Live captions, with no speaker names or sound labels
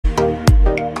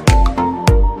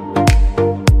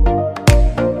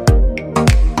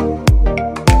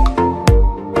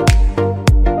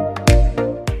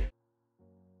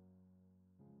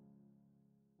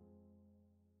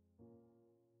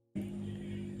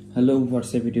Hello,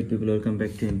 what's up YouTube people, welcome back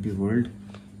to NP World.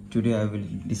 Today I will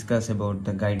discuss about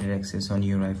the guided access on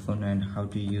your iPhone and how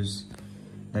to use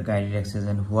the guided access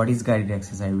and what is guided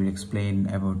access. I will explain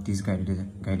about this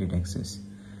guided access.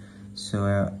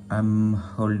 So I'm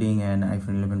holding an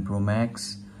iPhone 11 Pro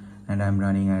Max and I'm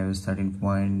running iOS 13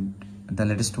 point, the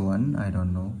latest one, I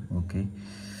don't know, okay.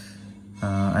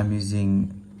 I'm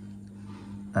using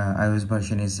iOS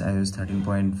version is iOS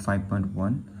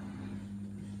 13.5.1.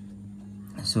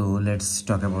 So let's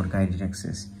talk about guided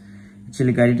access.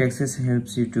 Actually, guided access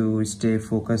helps you to stay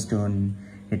focused on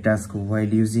a task while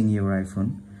using your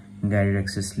iPhone. Guided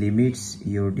access limits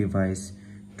your device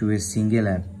to a single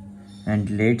app and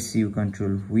lets you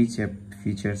control which app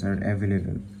features are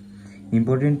available.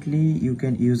 Importantly, you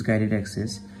can use guided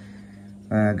access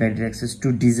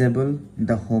to disable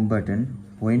the home button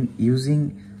when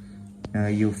using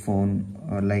your phone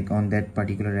or like on that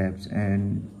particular apps,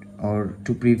 and or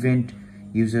to prevent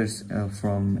users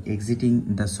from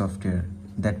exiting the software,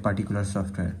 that particular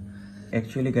software.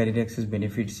 Actually, guided access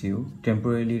benefits you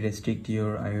temporarily restrict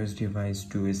your iOS device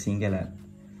to a single app,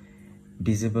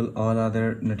 disable all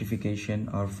other notification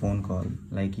or phone call,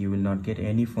 like you will not get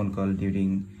any phone call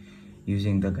during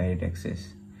using the guided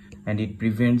access, and it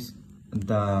prevents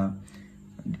the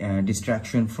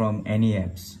distraction from any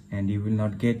apps, and you will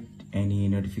not get any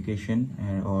notification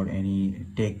or any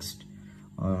text,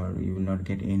 or you will not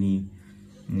get any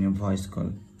voice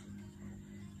call.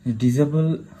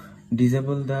 Disable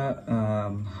the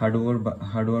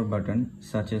hardware button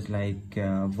such as like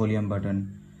volume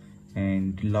button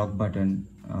and lock button,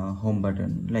 home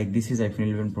button. Like this is iPhone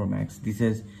 11 Pro Max.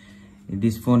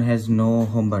 This phone has no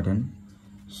home button.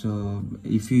 So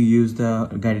if you use the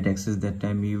guided access, that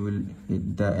time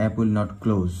the app will not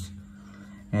close,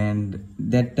 and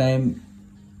that time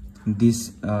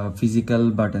these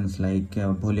physical buttons like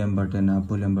volume button, up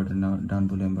volume button, down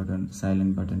volume button,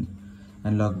 silent button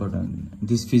and lock button,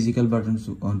 these physical buttons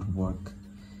won't work.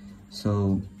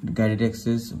 So guided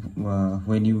access,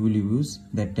 when you will use,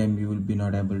 that time you will be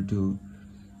not able to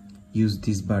use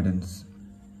these buttons.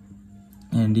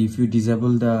 And if you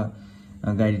disable the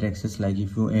guided access, like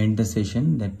if you end the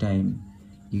session, that time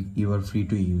you are free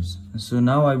to use. So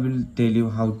now I will tell you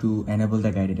how to enable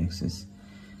the guided access.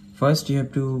 First, you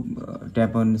have to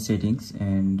tap on settings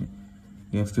and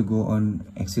you have to go on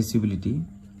accessibility.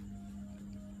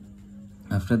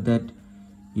 After that,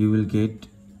 you will get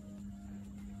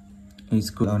a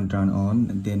scroll on, turn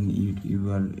on, then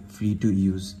you are free to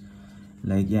use.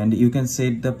 Like, and you can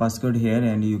set the passcode here,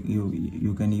 and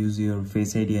you can use your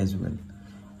Face ID as well.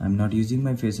 I'm not using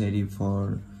my Face ID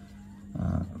for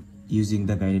using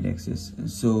the guided access.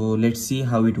 So let's see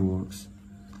how it works.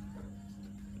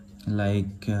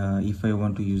 Like if I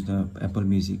want to use the Apple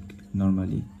Music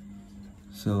normally,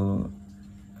 so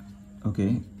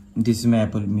okay, this is my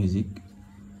Apple Music,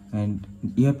 and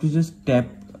you have to just tap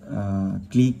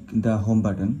click the home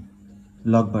button,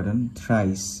 lock button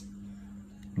thrice,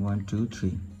 1 2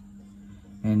 3,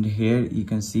 and here you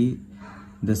can see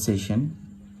the session.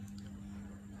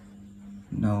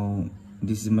 Now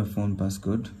this is my phone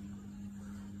passcode.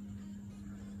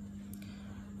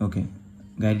 Okay,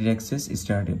 guided access is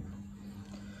started.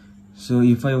 So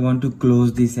if I want to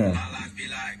close this app,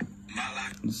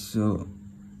 so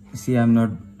see, I'm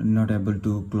not able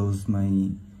to close my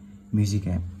music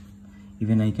app.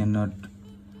 Even I cannot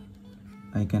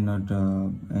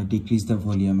decrease the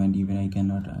volume, and even I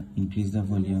cannot increase the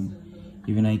volume.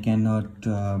 Even I cannot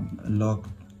lock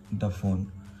the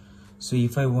phone. So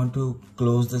if I want to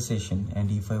close the session,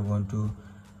 and if I want to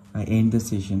end the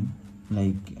session,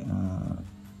 like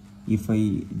if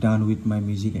I done with my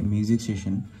music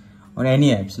session or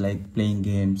any apps like playing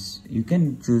games, you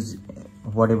can choose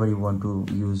whatever you want to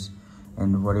use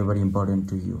and whatever important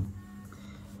to you.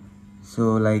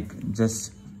 So like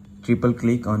just triple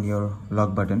click on your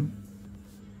lock button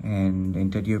and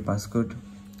enter your passcode,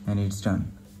 and it's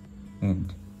done.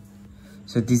 End.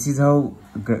 So this is how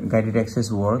guided access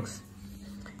works.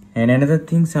 And another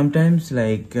thing, sometimes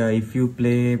like if you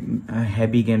play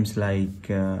heavy games like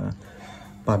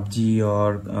PUBG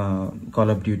or Call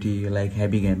of Duty, like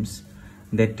heavy games,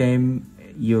 that time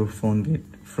your phone get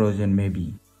frozen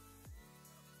maybe.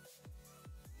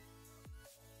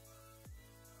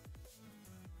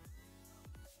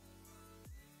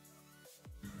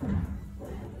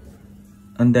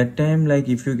 And that time, like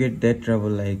if you get that trouble,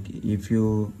 like if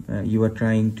you are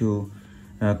trying to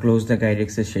close the guide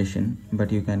access session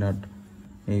but you cannot,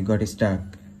 you got stuck,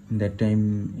 that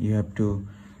time you have to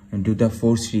do the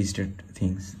force restart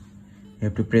things. You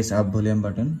have to press up volume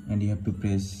button and you have to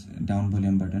press down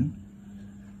volume button,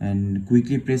 and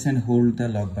quickly press and hold the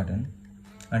lock button,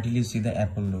 until you see the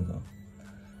Apple logo,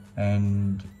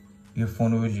 and your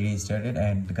phone will be restarted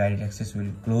and the guided access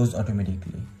will close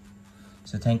automatically.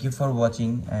 So thank you for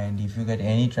watching, and if you get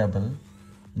any trouble,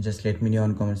 just let me know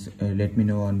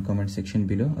on comment section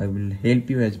below. I will help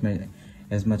you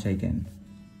as much I can.